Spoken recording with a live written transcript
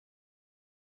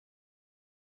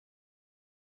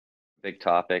big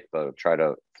topic, but I'll try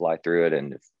to fly through it,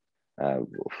 and uh,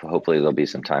 hopefully there'll be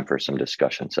some time for some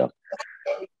discussion. So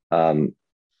um,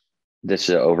 this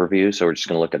is an overview. So we're just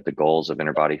going to look at the goals of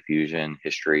interbody fusion,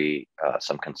 history,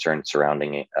 some concerns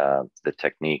surrounding the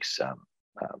techniques,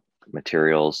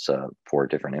 materials for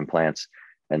different implants,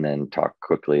 and then talk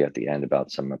quickly at the end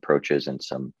about some approaches and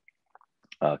some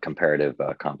comparative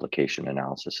complication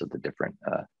analysis of the different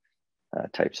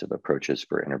types of approaches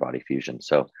for interbody fusion.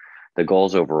 So the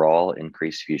goals overall: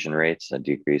 increase fusion rates,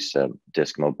 decrease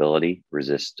disc mobility,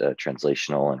 resist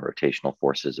translational and rotational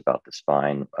forces about the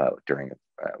spine during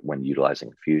when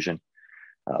utilizing fusion,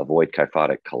 avoid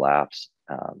kyphotic collapse,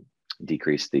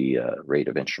 decrease the rate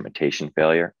of instrumentation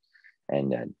failure,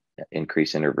 and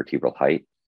increase intervertebral height.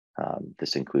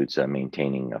 This includes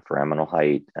maintaining a foraminal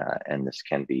height, and this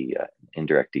can be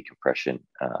indirect decompression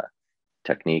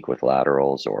technique with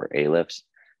laterals or A-lifts,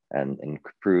 and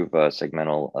improve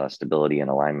segmental stability and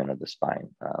alignment of the spine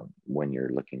when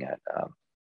you're looking at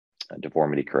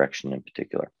deformity correction in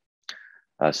particular.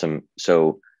 In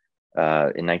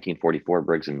 1944,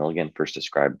 Briggs and Milligan first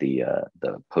described the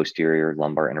posterior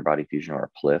lumbar interbody fusion, or a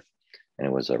PLIF, and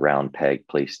it was a round peg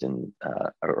placed in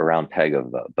a round peg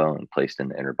of bone placed in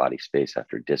the interbody space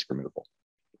after disc removal.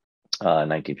 In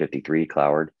 1953,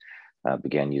 Cloward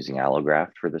began using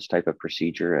allograft for this type of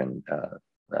procedure, and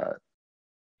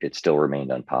it still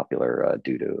remained unpopular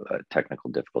due to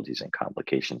technical difficulties and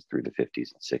complications through the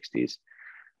 50s and 60s.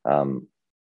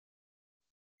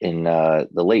 In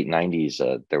the late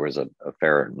 90s, there was a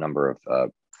fair number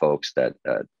of folks that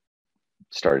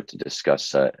started to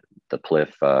discuss the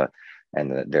PLIF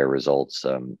and their results,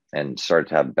 and started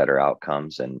to have better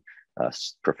outcomes. And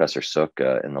Professor Sook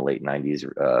in the late 90s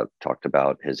talked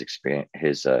about his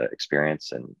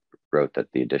experience and wrote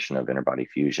that the addition of interbody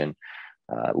fusion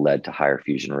led to higher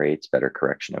fusion rates, better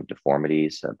correction of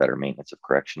deformities, better maintenance of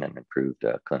correction, and improved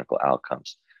clinical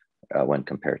outcomes when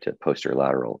compared to posterior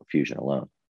lateral fusion alone.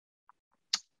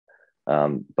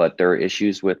 But there are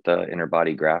issues with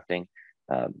interbody grafting.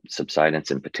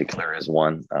 Subsidence in particular is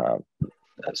one.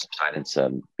 Subsidence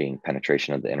being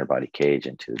penetration of the interbody cage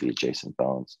into the adjacent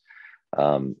bones.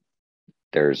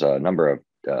 There's a number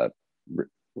of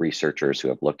researchers who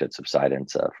have looked at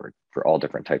subsidence for all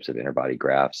different types of interbody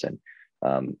grafts, and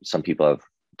some people have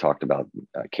talked about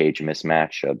cage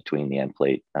mismatch between the end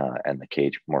plate and the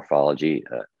cage morphology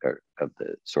of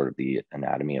the sort of the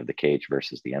anatomy of the cage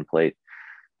versus the end plate.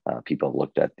 People have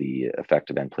looked at the effect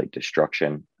of end plate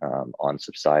destruction on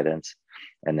subsidence,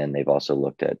 and then they've also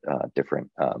looked at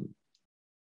different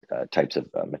types of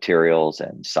materials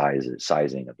and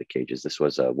sizing of the cages. This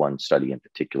was one study in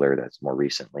particular that's more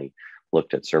recently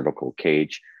looked at cervical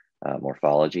cage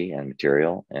morphology and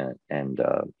material and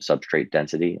substrate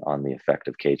density on the effect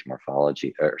of cage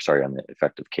morphology, or sorry, on the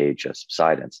effect of cage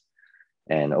subsidence.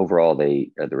 And overall,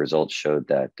 the results showed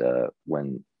that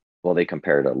they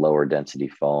compared a lower density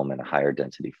foam and a higher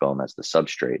density foam as the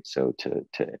substrate, so to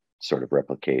sort of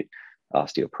replicate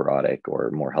osteoporotic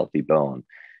or more healthy bone.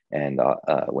 And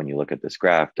when you look at this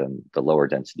graph, the lower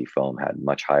density foam had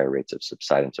much higher rates of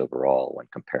subsidence overall when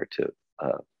compared to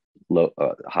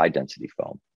high density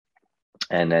foam.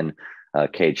 And then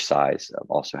cage size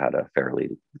also had a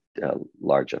fairly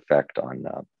large effect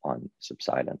on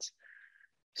subsidence.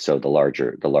 So the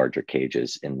larger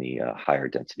cages in the higher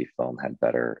density foam had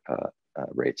better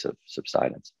rates of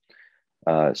subsidence.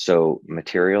 So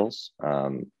materials,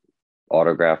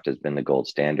 autograft has been the gold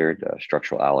standard.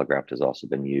 Structural allograft has also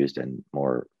been used, and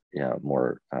more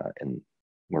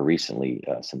recently,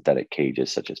 synthetic cages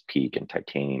such as PEEK and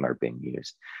titanium are being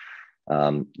used.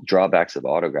 Drawbacks of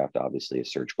autograft obviously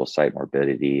is surgical site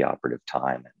morbidity, operative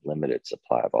time, and limited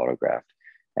supply of autograft.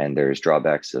 And there's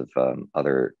drawbacks of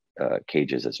other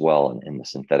cages as well. In the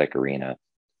synthetic arena,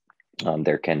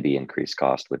 there can be increased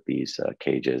cost with these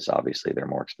cages. Obviously, they're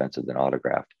more expensive than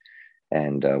autograft.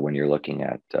 And when you're looking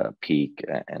at PEEK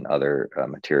and other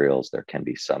materials, there can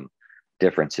be some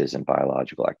differences in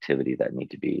biological activity that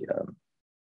need to be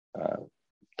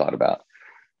thought about.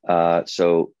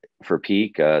 So for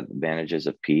PEEK, the advantages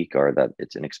of PEEK are that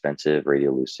it's inexpensive,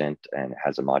 radiolucent, and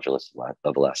has a modulus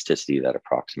of elasticity that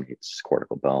approximates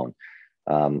cortical bone.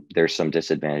 There's some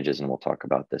disadvantages, and we'll talk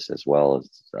about this as well,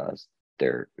 as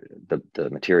the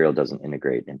material doesn't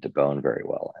integrate into bone very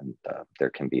well, and there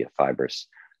can be a fibrous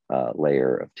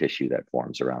layer of tissue that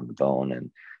forms around the bone, and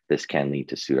this can lead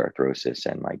to pseudarthrosis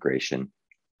and migration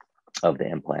of the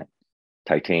implant.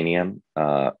 Titanium,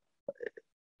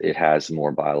 it has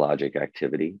more biologic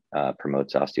activity,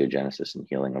 promotes osteogenesis and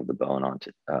healing of the bone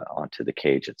onto the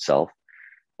cage itself,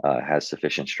 has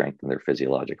sufficient strength in their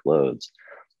physiologic loads,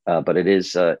 but it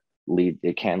is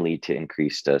it can lead to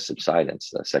increased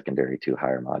subsidence, secondary to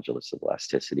higher modulus of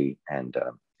elasticity, and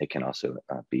it can also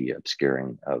be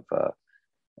obscuring of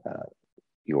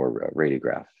your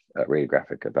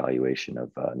radiographic evaluation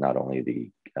of not only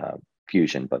the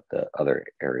fusion, but the other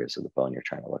areas of the bone you're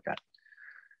trying to look at.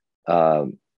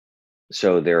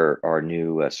 So there are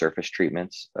new surface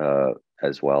treatments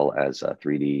as well as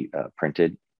 3D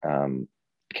printed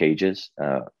cages.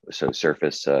 So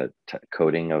surface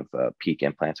coating of PEEK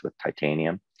implants with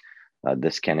titanium.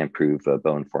 This can improve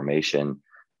bone formation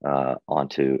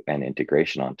onto and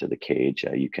integration onto the cage.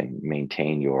 You can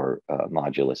maintain your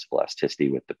modulus of elasticity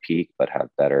with the PEEK, but have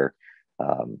better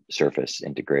surface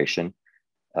integration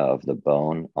of the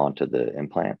bone onto the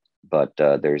implant. But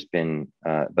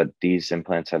but these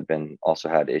implants have also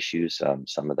had issues.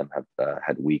 Some of them have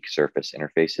had weak surface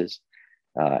interfaces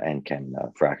and can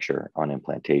fracture on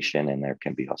implantation, and there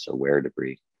can be also wear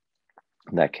debris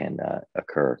that can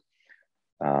occur.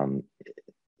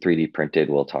 3D printed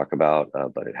we'll talk about,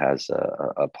 but it has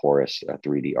a porous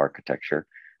 3D architecture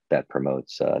that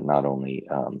promotes not only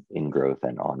ingrowth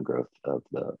and on-growth of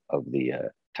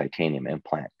the titanium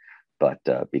implant, but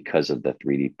because of the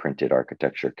 3D printed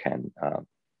architecture can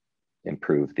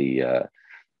improve the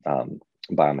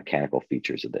biomechanical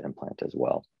features of the implant as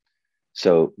well.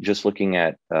 So just looking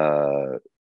at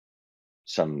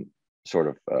some sort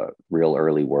of real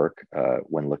early work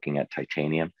when looking at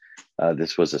titanium,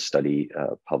 this was a study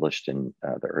published in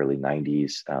the early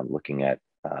 90s looking at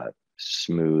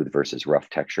smooth versus rough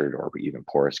textured or even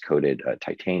porous coated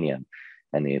titanium,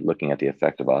 and looking at the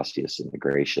effect of osseous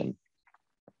integration.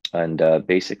 And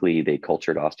basically, they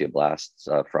cultured osteoblasts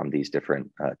from these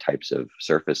different types of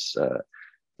surface,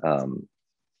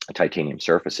 titanium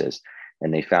surfaces.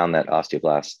 And they found that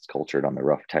osteoblasts cultured on the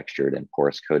rough textured and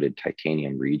porous coated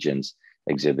titanium regions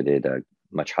exhibited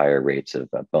much higher rates of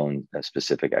bone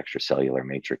specific extracellular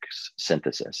matrix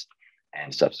synthesis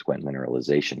and subsequent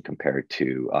mineralization compared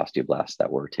to osteoblasts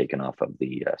that were taken off of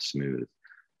the smooth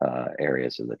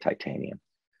areas of the titanium.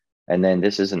 And then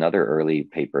this is another early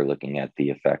paper looking at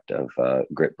the effect of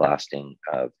grit blasting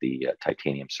of the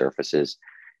titanium surfaces,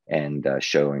 and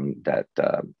showing that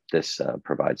this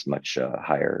provides much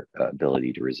higher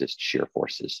ability to resist shear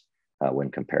forces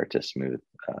when compared to smooth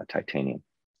titanium.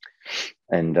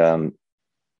 And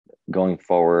going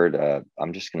forward,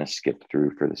 I'm just going to skip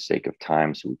through for the sake of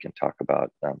time so we can talk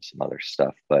about some other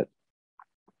stuff. But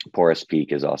porous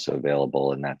PEEK is also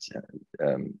available, and that's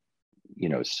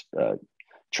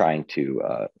trying to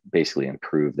basically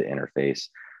improve the interface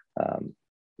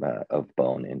of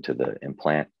bone into the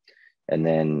implant. And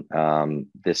then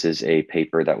this is a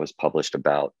paper that was published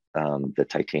about a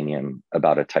titanium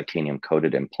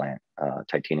coated implant,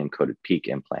 titanium coated PEEK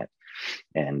implant.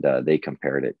 And they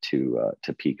compared it to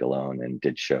PEEK alone, and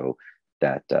did show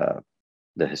that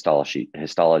the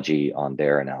histology on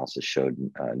their analysis showed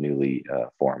newly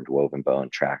formed woven bone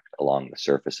tracked along the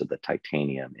surface of the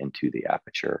titanium into the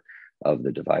aperture of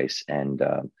the device. And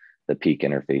the PEEK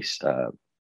interface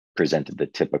presented the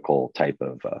typical type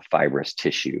of fibrous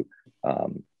tissue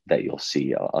that you'll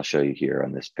see. I'll show you here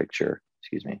on this picture,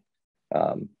 excuse me.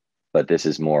 But this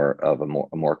is more of a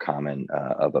more common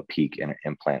of a PEEK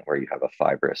implant, where you have a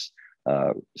fibrous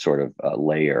sort of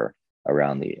layer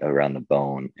around the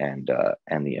bone and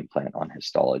the implant on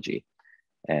histology.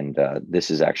 And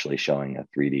this is actually showing a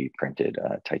 3D printed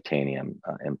titanium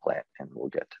implant, and we'll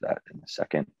get to that in a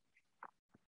second.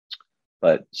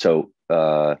 But so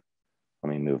let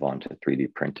me move on to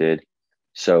 3D printed.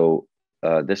 So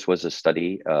this was a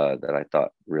study that I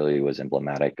thought really was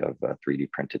emblematic of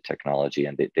 3D printed technology,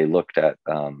 and they looked at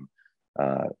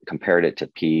compared it to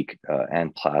PEEK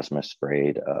and plasma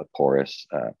sprayed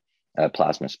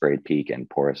PEEK and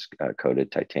porous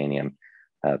coated titanium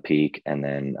PEEK, and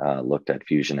then looked at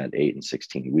fusion at 8 and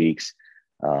 16 weeks.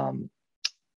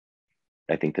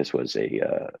 I think this was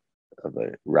of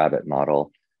a rabbit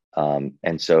model.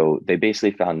 And so they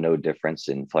basically found no difference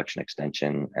in flexion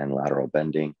extension and lateral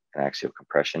bending and axial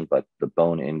compression, but the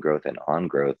bone ingrowth and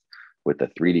on-growth with the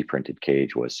 3D printed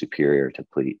cage was superior to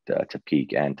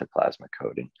PEEK and to plasma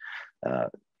coating,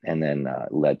 and then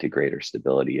led to greater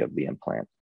stability of the implant.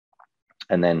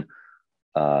 And then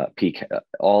PEEK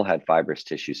all had fibrous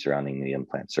tissue surrounding the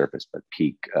implant surface, but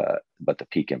the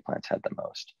PEEK implants had the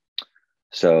most.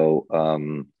 So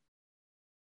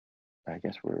I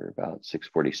guess we're about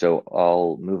 6:40. So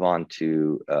I'll move on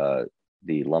to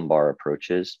the lumbar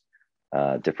approaches.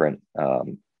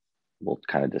 We'll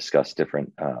kind of discuss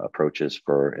different approaches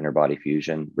for interbody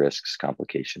fusion, risks,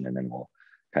 complication, and then we'll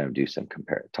kind of do some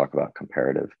talk about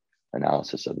comparative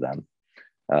analysis of them.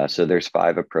 So there's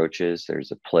 5 approaches.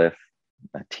 There's a PLIF,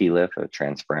 TLIF, a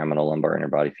transforaminal lumbar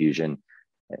interbody fusion,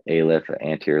 ALIF,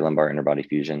 anterior lumbar interbody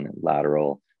fusion,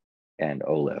 lateral, and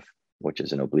OLIF, which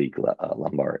is an oblique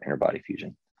lumbar interbody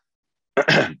fusion.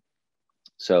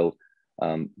 So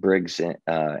Briggs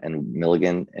and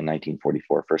Milligan in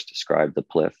 1944 first described the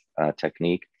PLIF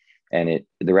technique, and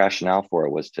the rationale for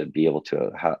it was to be able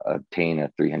to obtain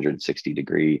a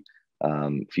 360-degree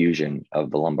fusion of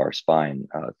the lumbar spine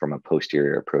from a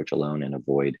posterior approach alone and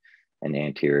avoid an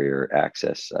anterior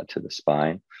access to the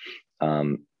spine.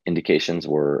 Indications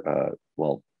were,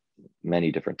 well,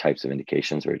 many different types of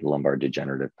indications, or lumbar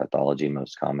degenerative pathology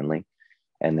most commonly.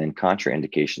 And then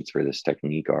contraindications for this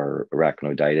technique are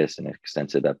arachnoiditis and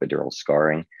extensive epidural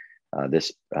scarring.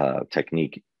 This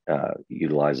technique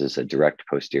utilizes a direct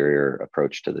posterior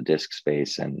approach to the disc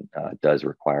space and does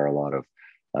require a lot of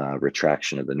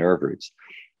retraction of the nerve roots,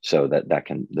 so that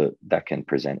can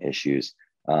present issues.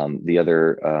 The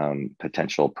other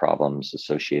potential problems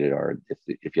associated are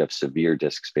if you have severe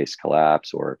disc space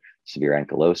collapse or severe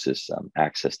ankylosis,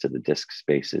 access to the disc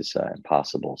space is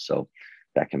impossible. So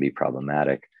that can be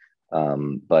problematic.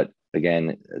 But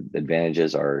again, the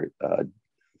advantages are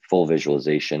full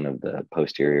visualization of the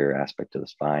posterior aspect of the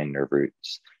spine, nerve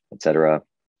roots, etc.,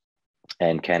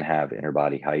 and can have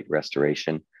interbody height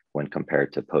restoration when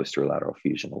compared to posterolateral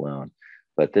fusion alone.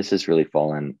 But this has really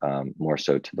fallen more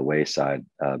so to the wayside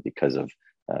because of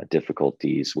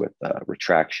difficulties with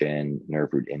retraction,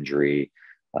 nerve root injury,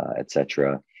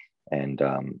 etc. And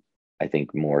I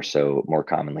think more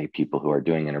commonly, people who are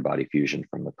doing interbody fusion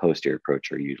from the posterior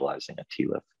approach are utilizing a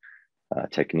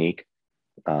TLIF technique.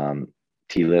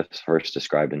 TLIF first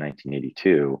described in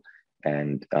 1982,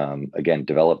 and again,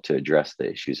 developed to address the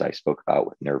issues I spoke about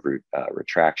with nerve root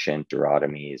retraction,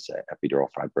 durotomies, epidural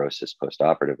fibrosis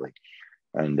postoperatively.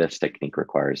 And this technique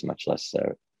requires much less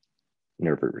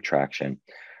nerve root retraction.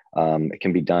 It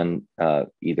can be done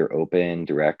either open,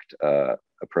 direct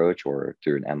approach, or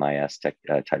through an MIS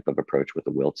type of approach with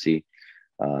a Wiltse.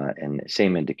 And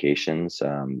same indications.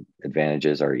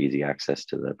 Advantages are easy access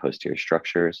to the posterior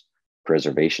structures,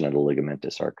 preservation of the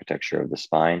ligamentous architecture of the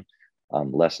spine,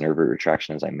 less nerve root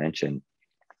retraction, as I mentioned.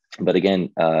 But again,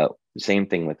 same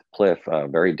thing with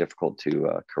PLIF, very difficult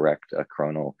to correct a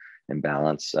coronal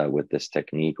imbalance with this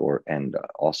technique, and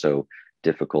also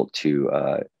difficult to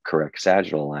correct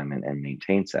sagittal alignment and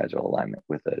maintain sagittal alignment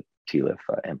with a TLIF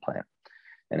implant.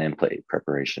 And implant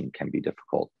preparation can be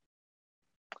difficult.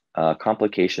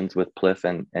 Complications with PLIF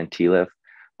and TLIF,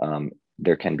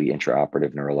 there can be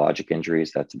intraoperative neurologic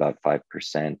injuries, that's about 5%,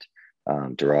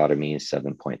 durotomies,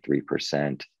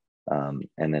 7.3%,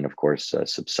 and then of course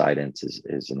subsidence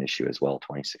is an issue as well,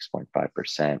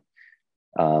 26.5%.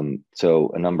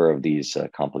 So a number of these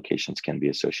complications can be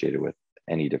associated with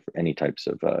any types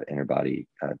of interbody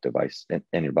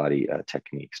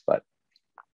techniques, but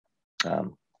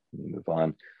move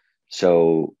on.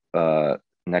 So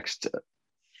next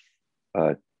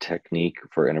technique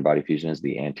for interbody fusion is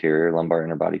the anterior lumbar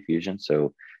interbody fusion.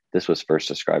 So this was first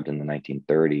described in the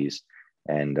 1930s,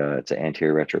 and it's an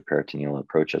anterior retroperitoneal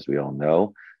approach, as we all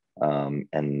know.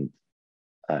 And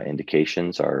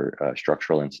indications are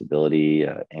structural instability,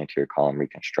 anterior column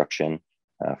reconstruction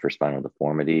for spinal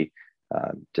deformity,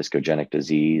 discogenic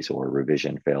disease, or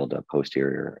revision failed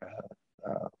posterior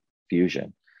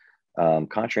fusion.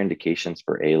 Contraindications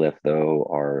for ALIF, though,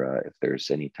 are if there's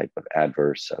any type of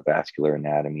adverse vascular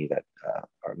anatomy that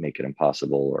make it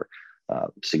impossible, or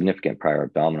significant prior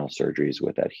abdominal surgeries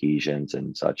with adhesions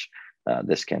and such.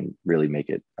 This can really make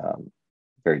it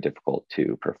very difficult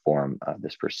to perform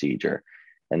this procedure.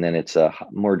 And then it's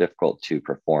more difficult to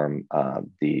perform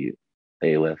the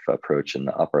ALIF approach in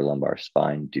the upper lumbar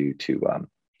spine due to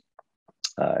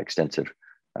extensive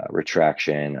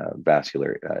retraction,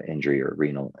 vascular injury, or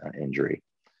renal injury.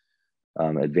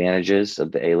 Advantages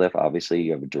of the ALIF, obviously,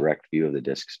 you have a direct view of the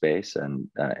disc space and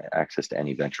access to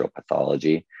any ventral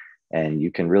pathology. And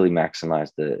you can really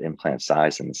maximize the implant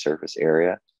size and the surface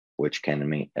area, which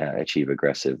can achieve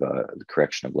aggressive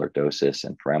correction of lordosis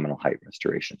and foraminal height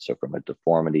restoration. So from a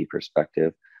deformity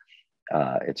perspective,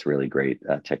 it's really great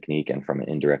technique. And from an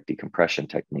indirect decompression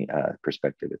technique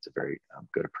perspective, it's a very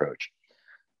good approach.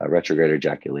 Retrograde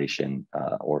ejaculation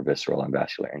or visceral and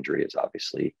vascular injury is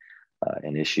obviously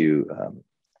an issue.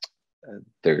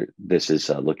 This is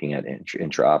looking at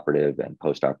intraoperative and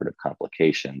postoperative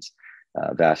complications.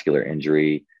 Vascular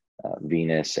injury,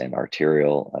 venous and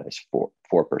arterial is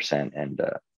 4% and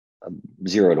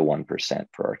 0 to 1%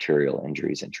 for arterial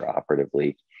injuries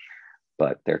intraoperatively.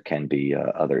 But there can be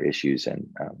other issues, and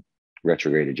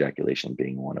retrograde ejaculation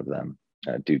being one of them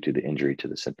due to the injury to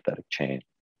the sympathetic chain.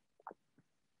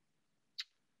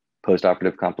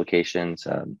 Postoperative complications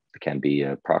can be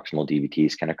proximal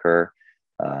DVTs can occur,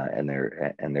 and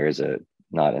there is a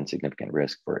not insignificant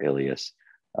risk for ileus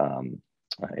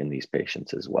in these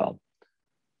patients as well.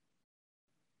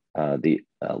 The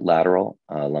lateral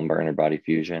lumbar interbody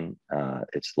fusion,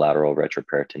 its lateral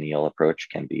retroperitoneal approach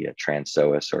can be a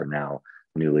transpsoas or now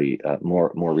newly,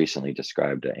 more recently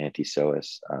described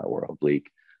anti-psoas or oblique,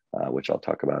 which I'll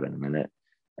talk about in a minute.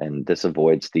 And this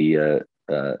avoids the,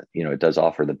 it does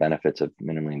offer the benefits of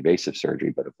minimally invasive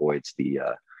surgery, but avoids the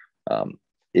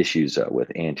issues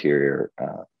with anterior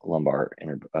lumbar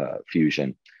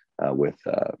fusion with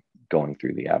going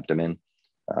through the abdomen.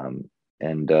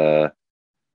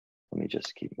 Let me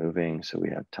just keep moving so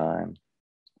we have time.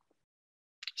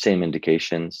 Same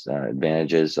indications,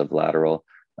 advantages of lateral,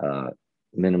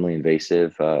 minimally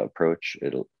invasive approach.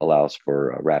 It allows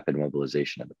for rapid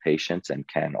mobilization of the patients and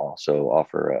can also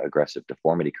offer aggressive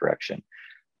deformity correction.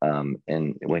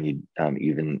 And when you,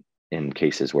 even in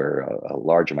cases where a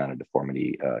large amount of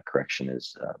deformity correction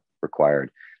is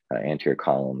required, anterior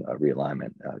column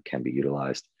realignment can be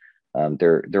utilized.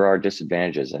 There are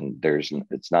disadvantages, and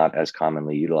it's not as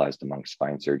commonly utilized among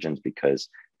spine surgeons because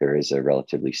there is a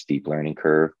relatively steep learning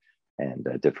curve and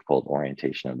a difficult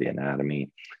orientation of the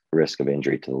anatomy, risk of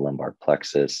injury to the lumbar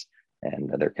plexus, and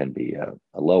there can be a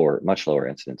much lower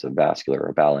incidence of vascular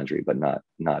or bowel injury, but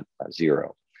not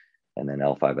zero. And then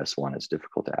L5S1 is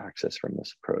difficult to access from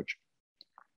this approach.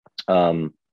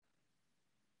 I'm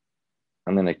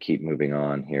going to keep moving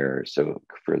on here. So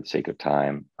for the sake of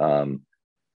time,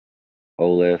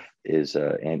 OLIF is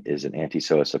an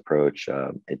anti-psoas approach.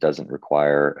 It doesn't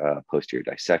require posterior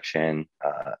dissection.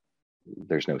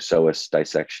 There's no psoas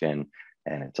dissection,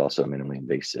 and it's also minimally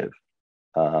invasive.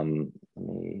 Let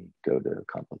me go to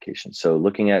complications. So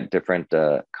looking at different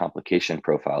complication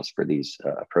profiles for these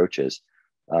approaches,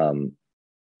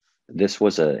 this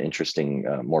was an interesting,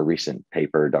 more recent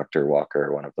paper Dr.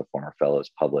 Walker, one of the former fellows,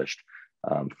 published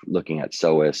looking at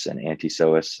psoas and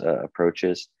anti-psoas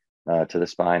approaches to the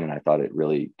spine. And I thought it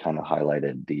really kind of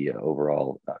highlighted the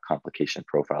overall complication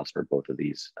profiles for both of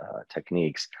these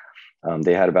techniques.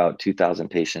 They had about 2,000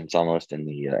 patients almost in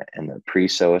the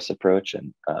pre-psoas approach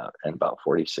and about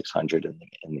 4,600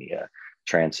 in the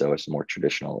trans-psoas, more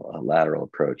traditional lateral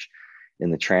approach.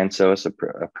 In the trans-psoas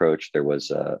approach, there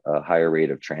was a higher rate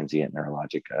of transient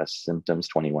neurologic symptoms,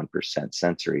 21%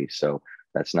 sensory, so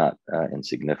that's not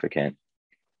insignificant,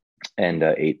 and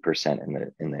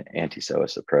 8% in the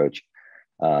anti-psoas approach.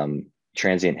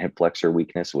 Transient hip flexor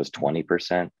weakness was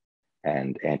 20%,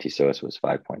 and anti-psoas was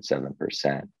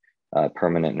 5.7%.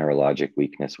 Permanent neurologic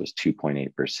weakness was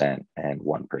 2.8% and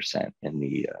 1% in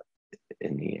the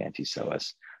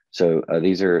anti-psoas. So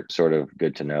these are sort of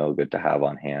good to know, good to have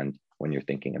on hand when you're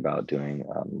thinking about doing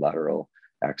lateral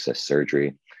access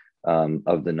surgery.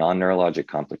 Of the non-neurologic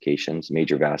complications,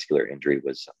 major vascular injury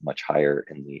was much higher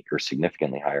or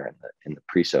significantly higher in the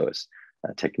pre-psoas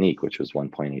technique, which was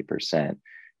 1.8%.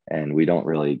 And we don't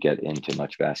really get into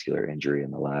much vascular injury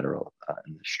in the lateral,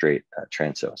 in the straight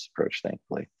trans-psoas approach,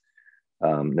 thankfully.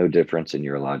 No difference in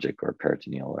urologic or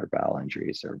peritoneal or bowel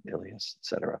injuries or ileus, et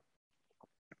cetera.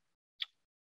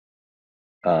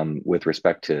 With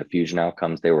respect to fusion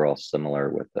outcomes, they were all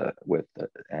similar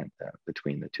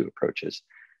between the two approaches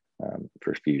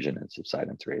for fusion and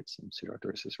subsidence rates and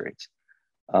pseudoarthrosis rates.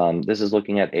 This is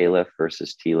looking at ALIF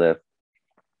versus TLIF.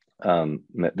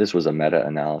 This was a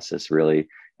meta-analysis really,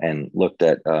 and looked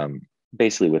at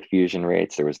basically with fusion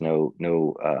rates, there was no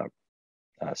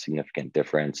significant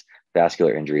difference.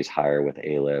 Vascular injuries higher with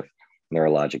ALIF,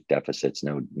 neurologic deficits,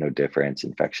 no difference,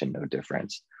 infection, no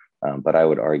difference. But I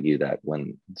would argue that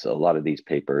a lot of these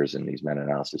papers and these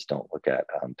meta-analysis don't look at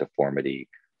deformity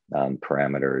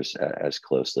parameters as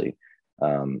closely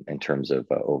in terms of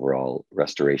overall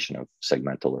restoration of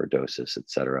segmental lordosis, et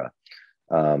cetera.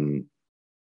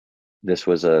 This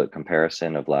was a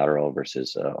comparison of lateral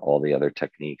versus all the other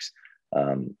techniques.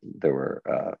 There were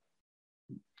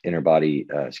the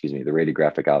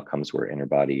radiographic outcomes were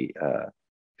interbody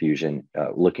fusion,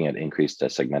 looking at increased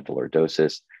segmental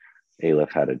lordosis.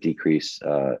 ALIF had a decrease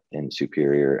in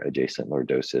superior adjacent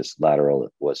lordosis. Lateral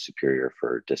was superior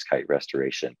for disc height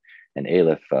restoration. And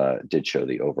ALIF did show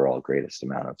the overall greatest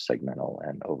amount of segmental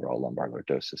and overall lumbar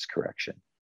lordosis correction.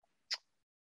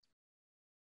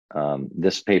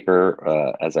 This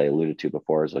paper, as I alluded to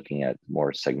before, is looking at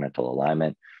more segmental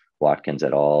alignment. Watkins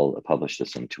et al. Published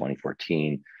this in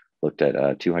 2014, looked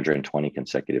at 220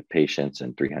 consecutive patients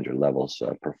and 300 levels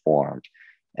performed.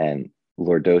 And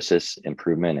lordosis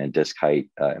improvement and disc height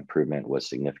improvement was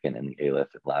significant in the ALIF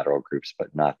and lateral groups,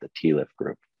 but not the TLIF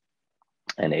group.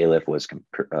 And ALIF was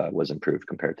improved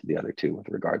compared to the other two with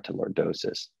regard to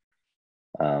lordosis.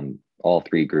 all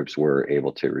three groups were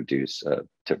able to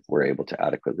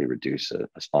adequately reduce a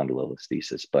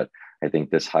spondylolisthesis. But I think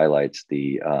this highlights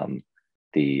the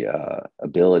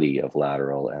ability of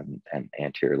lateral and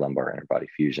anterior lumbar interbody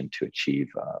fusion to achieve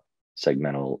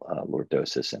segmental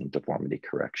lordosis and deformity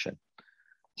correction.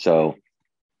 So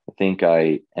I think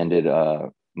I ended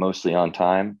mostly on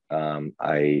time.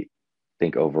 I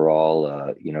think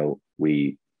overall,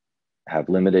 we have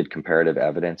limited comparative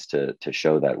evidence to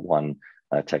show that one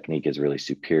technique is really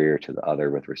superior to the other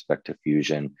with respect to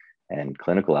fusion and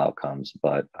clinical outcomes.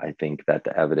 But I think that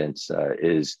the evidence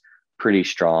is pretty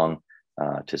strong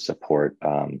to support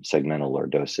segmental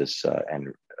lordosis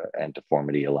and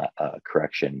deformity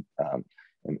correction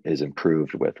is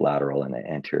improved with lateral and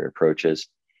anterior approaches.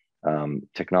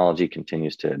 Technology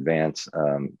continues to advance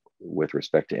with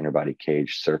respect to interbody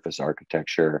cage surface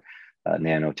architecture,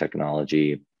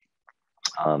 nanotechnology,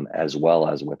 as well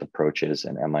as with approaches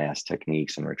and MIS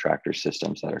techniques and retractor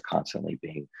systems that are constantly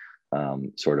being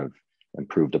sort of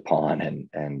improved upon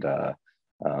and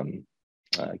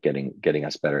getting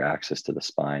us better access to the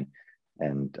spine.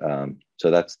 And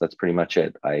so that's pretty much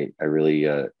it. I really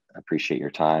appreciate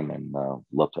your time and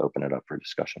love to open it up for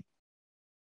discussion.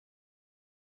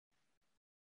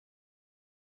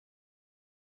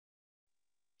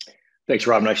 Thanks,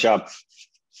 Rob. Nice job.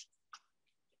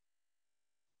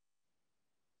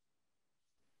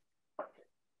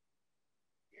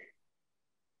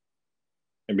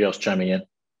 Anybody else chiming in?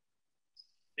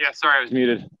 Yeah, sorry, I was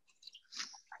muted.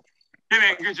 Hey,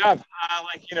 man, good job.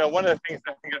 One of the things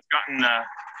I think that's gotten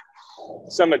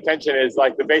some attention is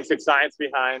like the basic science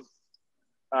behind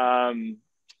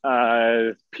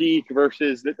peak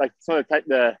versus some of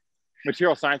the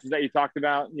material sciences that you talked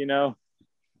about.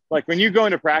 Like when you go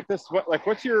into practice,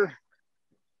 what's your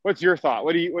thought?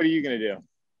 What are you going to do?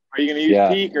 Are you going to use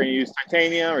peak, or are you use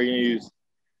titanium, or are you going to use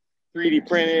 3D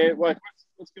printed? What's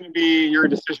going to be your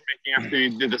decision making after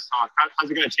you did this talk? How's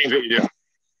it going to change what you do?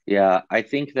 Yeah, I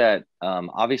think that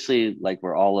obviously, like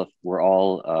we're all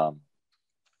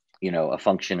a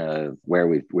function of where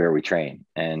we train,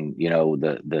 and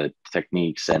the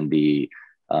techniques and the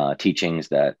teachings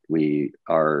that we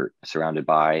are surrounded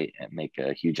by make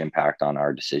a huge impact on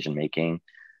our decision making.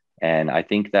 And I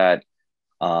think that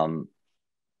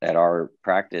at our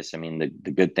practice, I mean,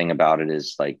 the good thing about it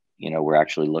is we're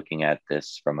actually looking at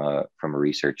this from a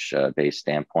research based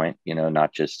standpoint,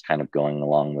 not just kind of going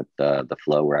along with the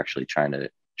flow. We're actually trying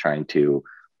to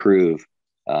prove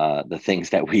the things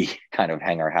that we kind of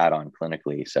hang our hat on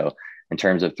clinically. So in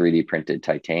terms of 3D printed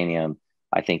titanium,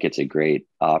 I think it's a great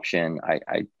option.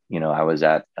 I was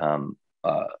at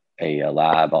a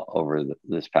lab over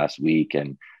this past week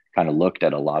and kind of looked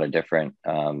at a lot of different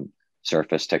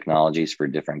surface technologies for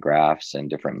different grafts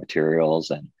and different materials.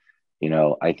 And,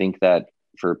 I think that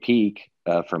for peak,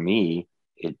 for me,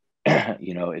 it,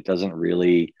 it doesn't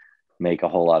really make a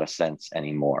whole lot of sense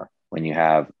anymore when you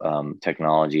have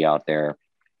technology out there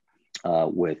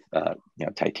with,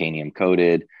 titanium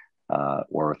coated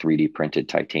or 3D printed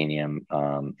titanium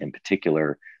in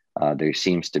particular. There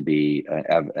seems to be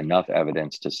enough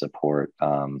evidence to support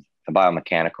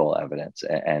biomechanical evidence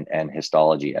and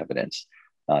histology evidence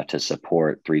to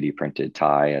support 3D printed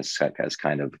tie as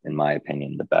kind of, in my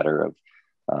opinion, the better of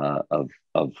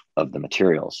the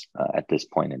materials at this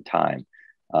point in time.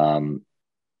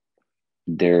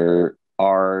 There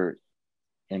are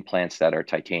implants that are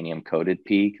titanium coated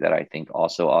peak that I think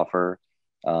also offer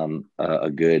a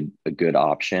good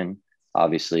option.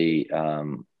 Obviously,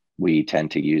 we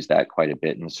tend to use that quite a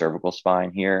bit in the cervical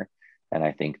spine here, and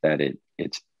I think that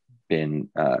it's been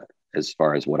as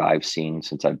far as what I've seen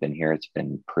since I've been here, it's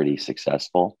been pretty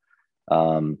successful.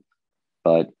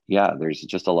 But yeah, there's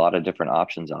just a lot of different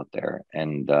options out there,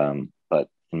 and but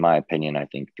in my opinion, I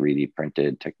think 3D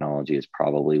printed technology is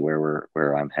probably where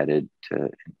I'm headed to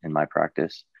in my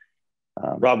practice.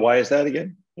 Rob, why is that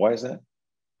again? Why is that?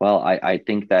 Well, I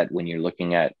think that when you're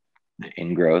looking at the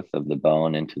ingrowth of the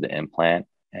bone into the implant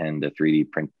and the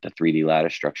 3D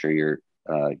lattice structure, you're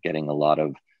getting a lot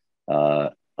of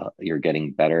you're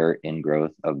getting better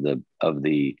ingrowth of the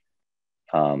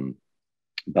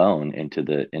bone into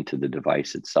the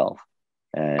device itself,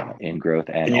 ingrowth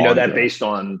and you know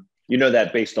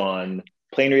that based on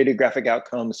plane radiographic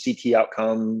outcome, CT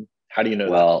outcome. How do you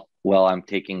know that? Well, I'm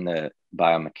taking the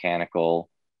biomechanical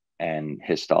and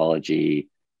histology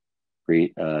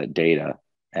data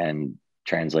and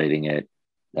translating it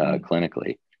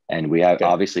clinically. And we have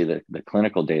obviously the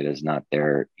clinical data is not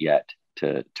there yet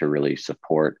to really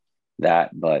support that,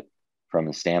 but from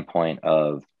the standpoint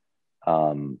of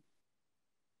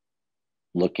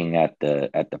looking at the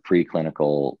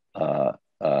preclinical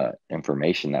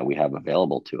information that we have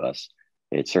available to us,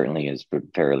 it certainly is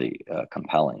fairly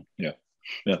compelling. Yeah.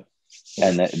 Yeah.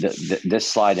 And this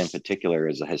slide in particular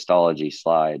is a histology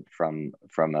slide from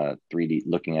a 3D,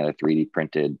 looking at a 3D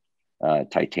printed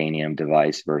titanium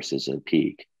device versus a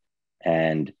peak.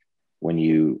 And when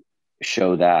you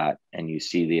show that and you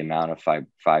see the amount of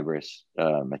fibrous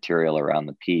material around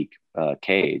the peak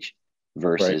cage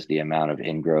versus the amount of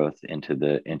ingrowth into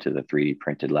the 3D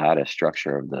printed lattice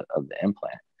structure of the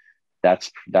implant,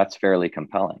 that's fairly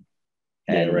compelling.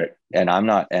 And, and I'm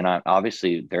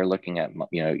obviously they're looking at,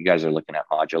 you guys are looking at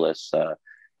modulus,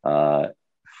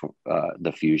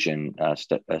 the fusion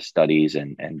studies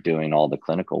and doing all the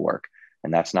clinical work.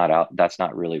 And that's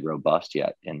not really robust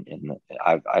yet.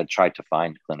 I tried to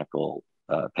find clinical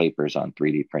papers on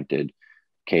 3D printed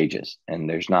cages, and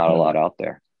there's not a lot out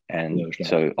there. And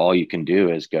so all you can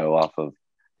do is go off of,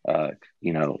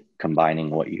 combining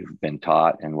what you've been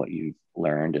taught and what you've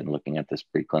learned and looking at this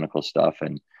preclinical stuff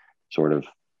and sort of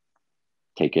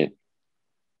take it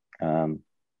and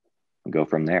go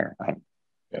from there.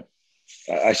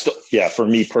 For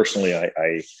me personally,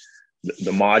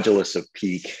 the modulus of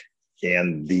peak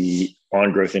and the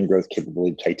on-growth, in-growth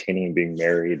capability of titanium being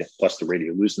married, plus the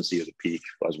radiolucency of the peak,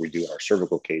 as we do in our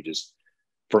cervical cages,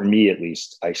 for me at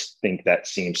least, I think that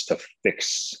seems to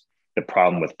fix the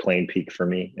problem with plain peak for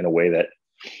me in a way that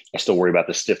I still worry about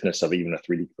the stiffness of even a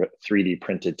 3D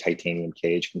printed titanium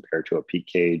cage compared to a peak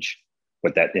cage,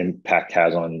 what that impact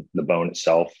has on the bone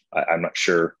itself. I'm not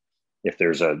sure if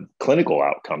there's a clinical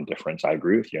outcome difference. I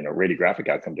agree with you, radiographic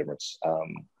outcome difference.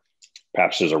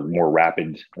 Perhaps there's a more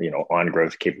rapid,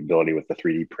 on-growth capability with the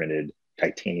 3D printed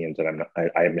titaniums that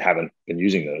I haven't been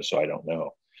using those, so I don't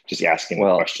know. Just asking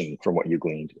a question from what you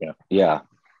gleaned. Yeah.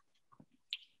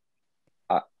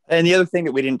 And the other thing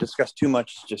that we didn't discuss too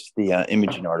much is just the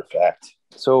imaging artifact.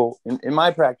 So in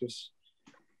my practice,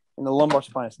 in the lumbar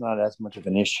spine, it's not as much of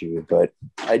an issue, but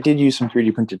I did use some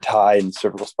 3D printed tie in the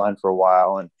cervical spine for a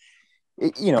while. And,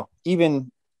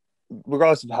 even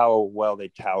regardless of how well they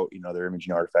tout, their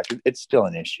imaging artifact, it's still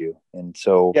an issue. And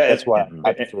so that's why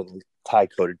I prefer the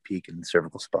tie-coated peak in the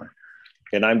cervical spine.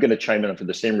 And I'm going to chime in for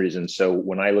the same reason. So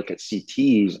when I look at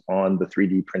CTs on the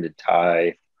 3D printed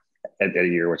tie at a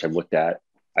year, which I've looked at,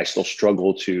 I still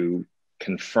struggle to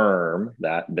confirm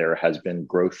that there has been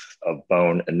growth of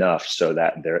bone enough so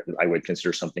that I would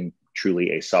consider something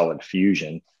truly a solid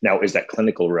fusion. Now, is that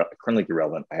clinically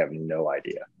relevant? I have no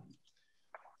idea.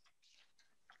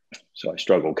 So I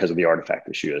struggle because of the artifact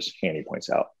issue, as Hanny points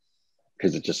out,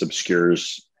 because it just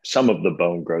obscures some of the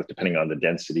bone growth depending on the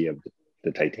density of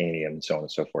the titanium and so on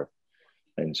and so forth.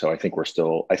 And so I think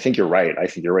you're right.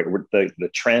 The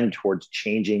trend towards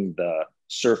changing the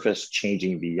surface,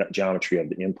 changing the geometry of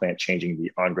the implant, changing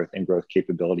the on-growth, in-growth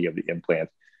capability of the implant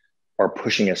are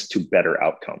pushing us to better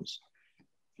outcomes.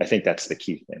 I think that's the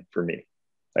key thing for me.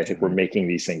 I think we're making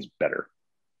these things better.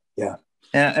 Yeah.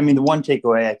 And I mean, the one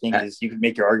takeaway I think is you can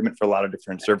make your argument for a lot of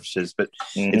different surfaces, but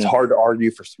it's hard to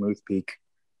argue for smooth peak,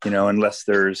 unless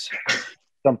there's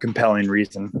some compelling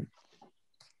reason.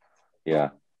 Yeah.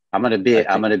 I'm going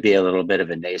to be a little bit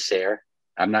of a naysayer.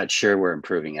 I'm not sure we're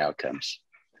improving outcomes.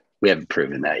 We haven't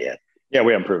proven that yet. Yeah,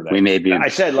 we haven't proven that. We may be. I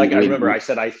said,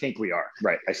 I think we are.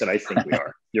 Right. I said, I think we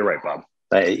are. You're right, Bob.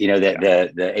 But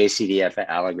the ACDF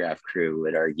allograft crew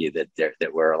would argue that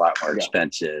we're a lot more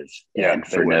expensive and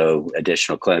for no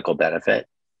additional clinical benefit.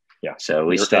 Yeah. So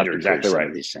we still have to exactly prove some right.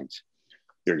 of these things.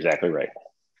 You're exactly right.